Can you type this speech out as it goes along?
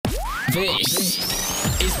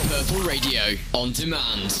This is Purple Radio on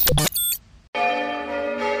demand.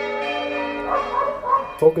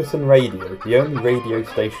 Foggerton Radio, the only radio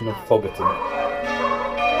station of Foggerton.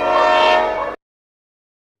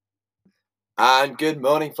 And good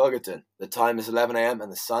morning, Foggerton. The time is 11 a.m.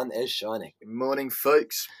 and the sun is shining. Good morning,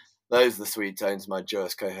 folks. Those are the sweet tones of my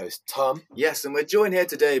joyous co-host, Tom. Yes, and we're joined here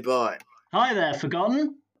today by... Hi there,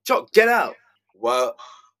 Forgotten. Chuck, get out! Well,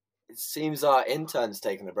 it seems our intern's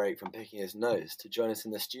taken a break from picking his nose to join us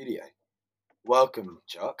in the studio. Welcome,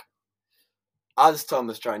 Chuck. As Tom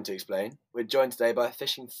was trying to explain, we're joined today by a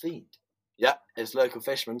fishing fiend. Yep, it's local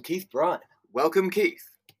fisherman Keith Bryan. Welcome, Keith.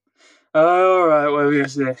 Alright, what are we going to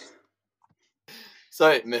say?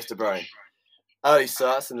 So, Mr. Bryan, early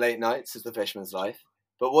starts and late nights is the fisherman's life,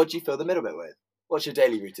 but what do you fill the middle bit with? What's your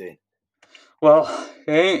daily routine? Well,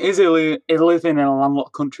 it ain't easy living in a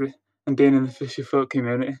landlocked country and being in the fisher folk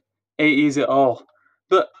community. Ain't easy at all.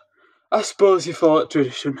 But I suppose you follow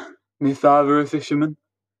tradition. My father a fisherman.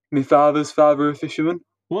 My father's father a fisherman.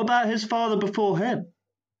 What about his father before him?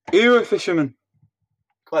 He were a fisherman.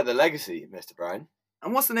 Quite the legacy, Mr. Bryan.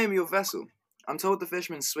 And what's the name of your vessel? I'm told the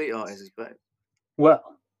fisherman's sweetheart is his babe. Well,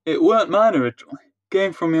 it weren't mine originally.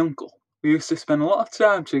 Came from my uncle. We used to spend a lot of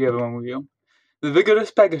time together when we were young. The Vigorous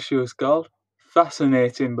Beggar, she was called.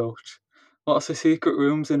 Fascinating boat. Lots of secret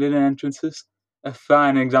rooms and hidden entrances. A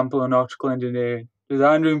fine example of nautical engineering.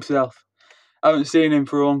 Designed himself. Haven't seen him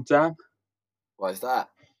for a long time. Why's that?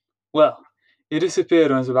 Well, he disappeared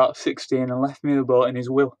when I was about 16 and left me the boat in his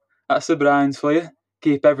will. That's the Bryans for you.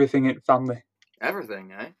 Keep everything in family.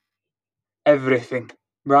 Everything, eh? Everything.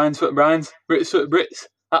 Bryans for Bryans, Brits for Brits.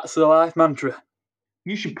 That's the life mantra.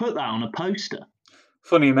 You should put that on a poster.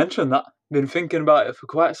 Funny you mentioned that. Been thinking about it for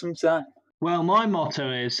quite some time. Well, my motto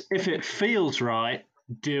is, if it feels right,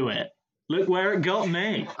 do it. Look where it got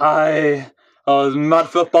me. I was mad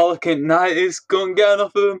for pollock in 90s, couldn't get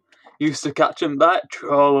enough of them. Used to catch 'em by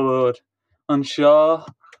trawler load. On shore,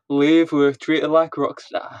 leave, we were treated like rock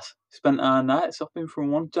stars. Spent our nights hopping from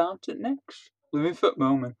one town to the next, living for the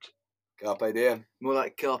moment. Carpe diem. More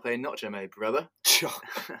like carpe noctem, eh, brother?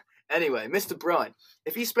 Anyway, Mr. Bryan,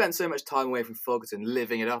 if you spent so much time away from Foggerton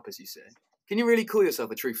living it up, as you say, can you really call yourself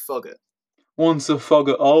a true Foggart? Once a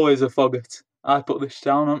Foggart, always a Foggart. I put this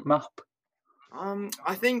town on the map.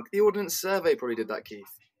 I think the Ordnance Survey probably did that, Keith.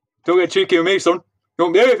 Don't get cheeky with me, son. You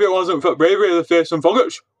wouldn't be here if it wasn't for bravery of the fearsome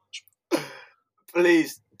Foggarts.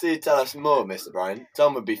 Please do tell us more, Mr. Bryan.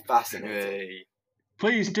 Tom would be fascinated. Hey.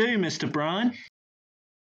 Please do, Mr. Bryan.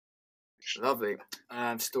 Lovely.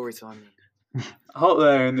 Story time. Out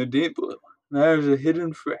there in the deep blue, there's a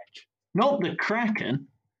hidden threat. Not the Kraken.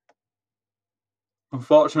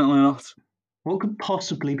 Unfortunately not. What could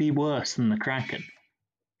possibly be worse than the Kraken?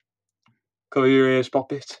 Cover your ears,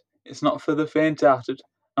 Poppet. It's not for the faint-hearted.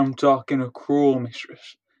 I'm talking a cruel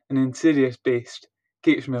mistress. An insidious beast.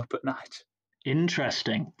 Keeps me up at night.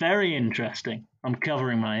 Interesting. Very interesting. I'm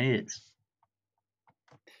covering my ears.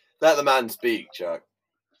 Let the man speak, Chuck.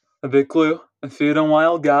 A big clue. I feed on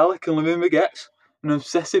wild garlic and living baguettes. An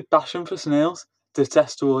obsessive passion for snails.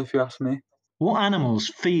 Detestable if you ask me. What animals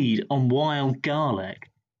feed on wild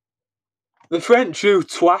garlic? The French, you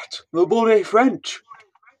twat. The bloody French.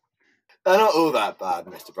 They're not all that bad,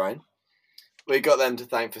 Mr. Bryan. We got them to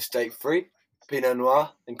thank for steak free, Pinot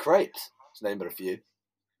Noir, and crepes, to name but a few.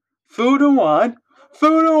 Food and wine?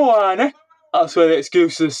 Food and wine, eh? That's where the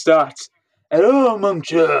excuses start. Hello,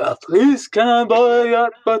 monsieur. Please can I buy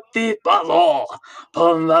your petit bottle?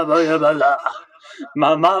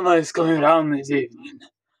 My mama is coming round this evening.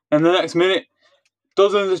 And the next minute,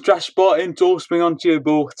 dozens of trash sporting tools spring onto your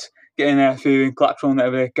boat, getting their food and clacks on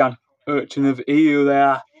whatever they can. Urchin of EU they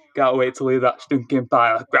are. Can't wait to leave that stinking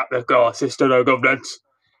pile of crap they've got assisted to governance.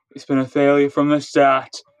 It's been a failure from the start.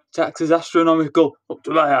 Taxes astronomical, up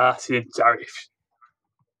to my arse in tariffs.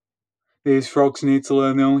 These frogs need to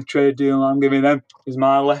learn the only trade deal I'm giving them is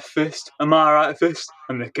my left fist and my right fist,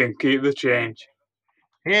 and they can keep the change.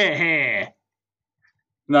 Hear, hear.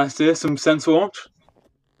 Nice to hear some sense for once.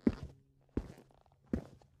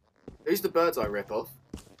 Who's the Birdseye rip-off?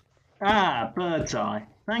 Ah, Birdseye.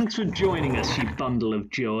 Thanks for joining us, you bundle of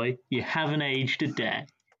joy. You haven't aged a day.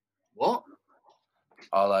 What?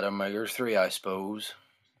 All out of Measure 3, I suppose.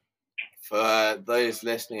 For those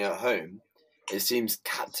listening at home, it seems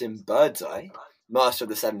Captain Birdseye, Master of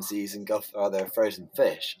the Seven Seas and Godfather of Frozen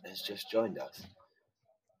Fish, has just joined us.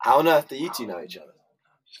 How on earth do you two know each other?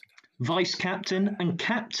 Vice-captain and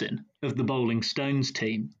captain of the Bowling Stones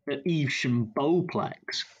team at Evesham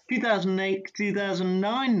Bowlplex.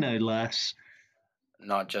 2008-2009, no less.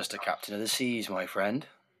 Not just a captain of the seas, my friend.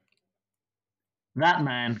 That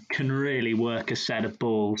man can really work a set of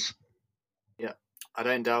balls. I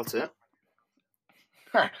don't doubt it.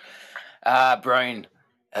 Brian.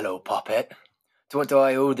 Hello, Poppet. To what do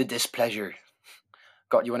I owe the displeasure?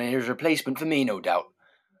 Got you on here's replacement for me, no doubt.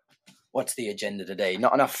 What's the agenda today?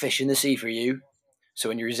 Not enough fish in the sea for you? So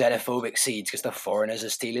in your xenophobic seeds, because the foreigners are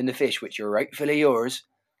stealing the fish which are rightfully yours.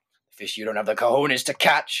 Fish you don't have the cojones to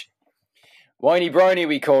catch. Whiny Briny,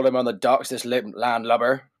 we called him on the docks, this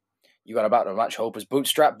landlubber. You got about as much hope as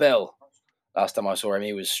Bootstrap Bill. Last time I saw him,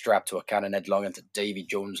 he was strapped to a cannon headlong into Davy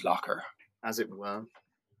Jones' locker. As it were.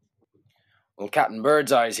 Well, Captain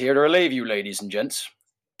Birdseye's here to relieve you, ladies and gents.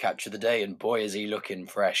 Catch of the day, and boy is he looking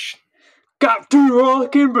fresh. Captain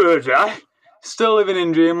Hawking Birdseye? Still living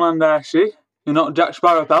in dreamland, I see. You're not Jack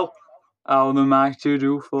Sparrow, pal. How am I to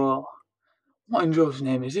do for... What in Joe's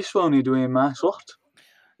name is this one you doing my slot?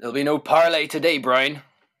 There'll be no parley today, Brian.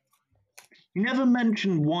 You never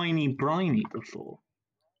mentioned Whiny Briny before.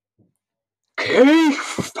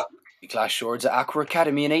 Keith! He clashed swords at Aqua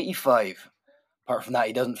Academy in 85. Apart from that,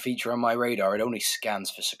 he doesn't feature on my radar. It only scans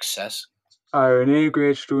for success. I'm an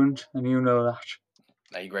A-grade student, and you know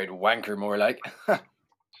that. A-grade wanker, more like.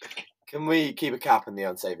 Can we keep a cap on the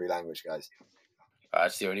unsavoury language, guys?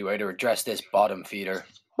 That's the only way to address this bottom feeder.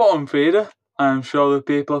 Bottom feeder. I'm sure the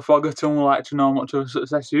people of Foggerton will like to know much of a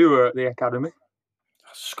success you were at the academy.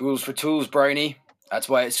 School's for tools, Briny. That's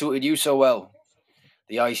why it suited you so well.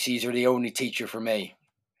 The ICs are the only teacher for me.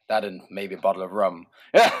 That and maybe a bottle of rum.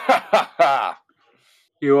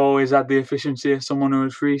 You always had the efficiency of someone who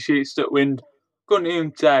had 3 sheets to wind. Couldn't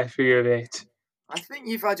even tie a figure of 8. I think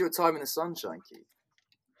you've had your time in the sunshine, Keith.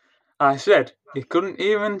 I said, he couldn't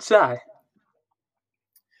even tie.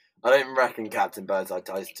 I don't reckon Captain Birdseye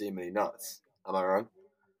ties too many knots. Am I wrong?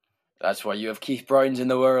 That's why you have Keith Bryans in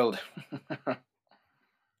the world.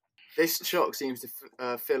 This chalk seems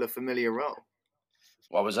to fill a familiar role.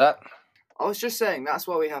 What was that? I was just saying that's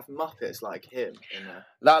why we have Muppets like him in there.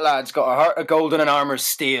 That lad's got a heart of gold and an armour of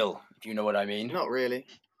steel, if you know what I mean. Not really.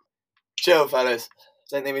 Chill, fellas.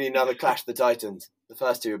 Don't think we need another Clash of the Titans. The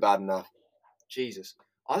first 2 were bad enough. Jesus.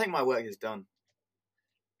 I think my work is done.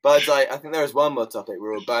 Birdseye, I think there is one more topic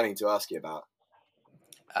we're all burning to ask you about.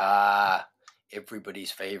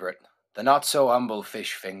 Everybody's favourite. The not-so-humble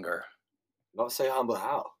fish finger. Not so humble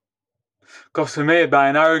how? Because they're made by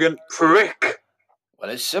an arrogant prick. Well,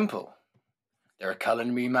 it's simple. They're a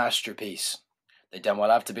culinary masterpiece. They damn well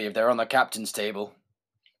have to be if they're on the captain's table.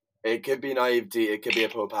 It could be naivety, it could be a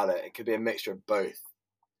poor palate, it could be a mixture of both.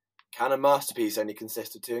 Can a masterpiece only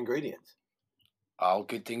consist of 2 ingredients? All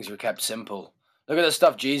good things are kept simple. Look at the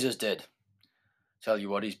stuff Jesus did. Tell you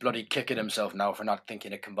what, he's bloody kicking himself now for not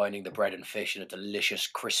thinking of combining the bread and fish in a delicious,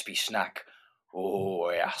 crispy snack. Oh,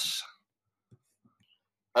 yes.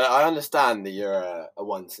 I understand that you're a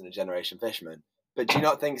once-in-a-generation fisherman, but do you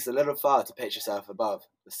not think it's a little far to pitch yourself above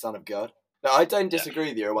the Son of God? Now, I don't disagree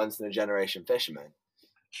that you're a once-in-a-generation fisherman,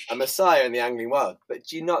 a messiah in the angling world, but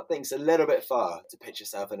do you not think it's a little bit far to pitch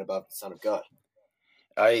yourself in above the Son of God?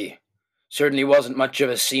 Aye. Certainly wasn't much of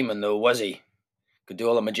a seaman, though, was he? Could do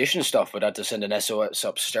all the magician stuff, but had to send an SOS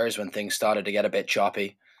upstairs when things started to get a bit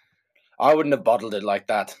choppy. I wouldn't have bottled it like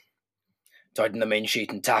that. Tighten the main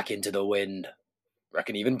sheet and tack into the wind.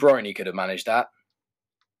 Reckon even Bryony could have managed that.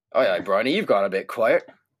 Aye, Bryony, you've gone a bit quiet.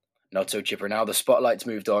 Not so chipper now, the spotlight's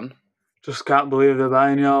moved on. Just can't believe they're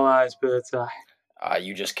buying your eyes, Birdseye.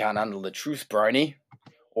 You just can't handle the truth, Bryony.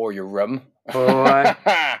 Or your rum.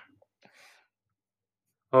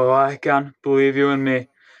 Oh, I can, believe you and me.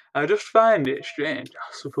 I just find it strange,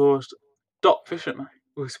 I suppose, Doc Fisherman,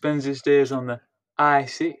 who spends his days on the high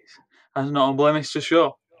seas, has not a blemish to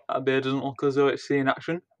show. That beard doesn't look as though it's seen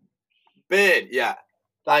action. Beard, yeah.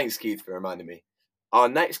 Thanks, Keith, for reminding me. Our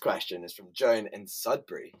next question is from Joan in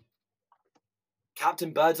Sudbury.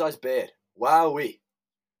 Captain Birdseye's beard. Wowee.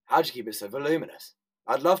 How'd you keep it so voluminous?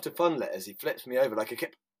 I'd love to fondle it as he flips me over like a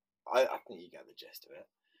kip. I think you get the gist of it.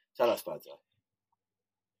 Tell us, Birdseye.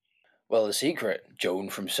 Well, the secret, Joan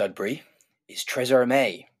from Sudbury, is Tresor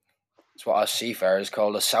May. It's what us seafarers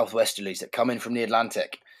call the southwesterlies that come in from the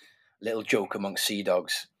Atlantic. Little joke amongst sea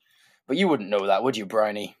dogs. But you wouldn't know that, would you,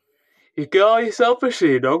 Bryony? You call yourself a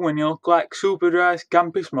sea dog when you look like Superdry's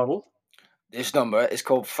campus model? This number is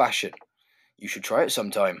called fashion. You should try it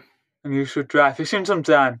sometime. And you should try fishing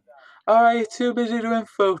sometime. Or are you too busy doing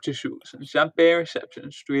photo shoots and champagne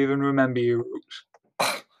receptions to even remember your roots?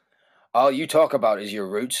 All you talk about is your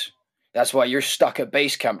roots. That's why you're stuck at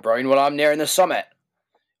base camp, Brian, while I'm nearing the summit.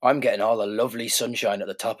 I'm getting all the lovely sunshine at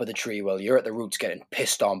the top of the tree while you're at the roots getting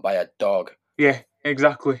pissed on by a dog. Yeah,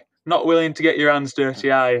 exactly. Not willing to get your hands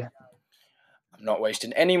dirty, are you? I'm not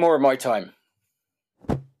wasting any more of my time.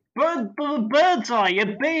 Birdseye,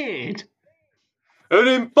 your beard! An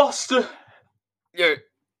imposter!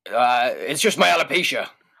 It's just my alopecia.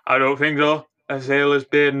 I don't think so. A sailor's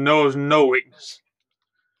beard knows no weakness.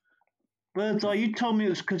 Birdseye, you told me it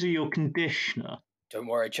was because of your conditioner. Don't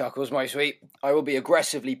worry, Chuckles, my sweet. I will be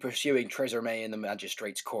aggressively pursuing Tresemme in the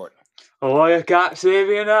magistrate's court. A lawyer can't save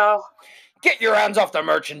you now. Get your hands off the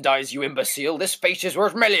merchandise, you imbecile. This face is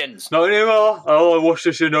worth millions. Not anymore. All of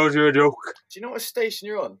Worcestershire knows you're a joke. Do you know what station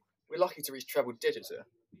you're on? We're lucky to reach treble digits here.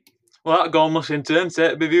 Well, that goal must in turn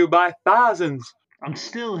set to be viewed by thousands. I'm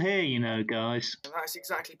still here, you know, guys. And that's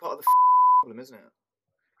exactly part of the problem, isn't it?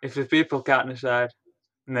 If the people can't decide,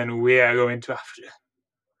 then we are going to have to.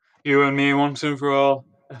 You and me, once and for all,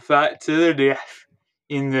 a fight to the death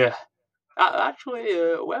in there. Actually,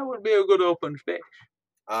 where would be a good open space?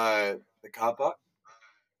 The car park?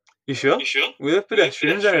 You sure? With the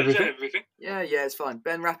pedestrians and everything? Yeah, it's fine.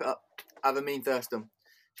 Ben, wrap it up. I have a mean thirst on.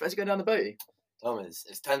 Fancy going down the boaty? Tom,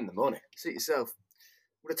 it's 10 in the morning. Suit yourself.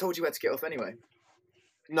 Would have told you where to get off anyway.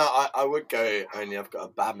 No, I would go, only I've got a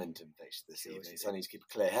badminton fixture this evening, so I need to keep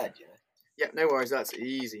a clear head, you know? Yeah, no worries, that's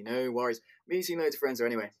easy, no worries. Meeting loads of friends there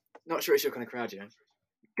anyway. Not sure it's your kind of crowd, you know.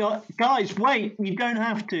 Guys, wait, you don't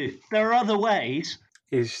have to. There are other ways.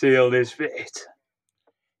 He's sealed his fate.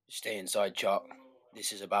 Stay inside, Chuck.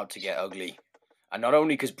 This is about to get ugly. And not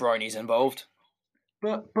only because Briney's involved.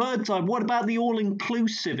 But, Birdseye, what about the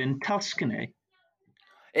all-inclusive in Tuscany?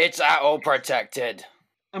 It's all protected.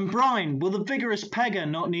 And Brine, will the vigorous Pegger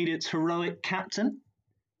not need its heroic captain?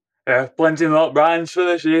 Plenty more Brians for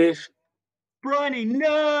the seas. Briney,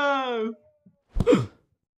 no!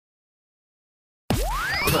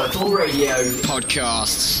 Purple Radio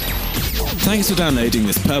Podcasts. Thanks for downloading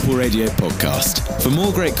this Purple Radio podcast. For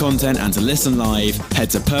more great content and to listen live, head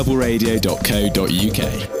to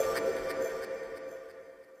purpleradio.co.uk.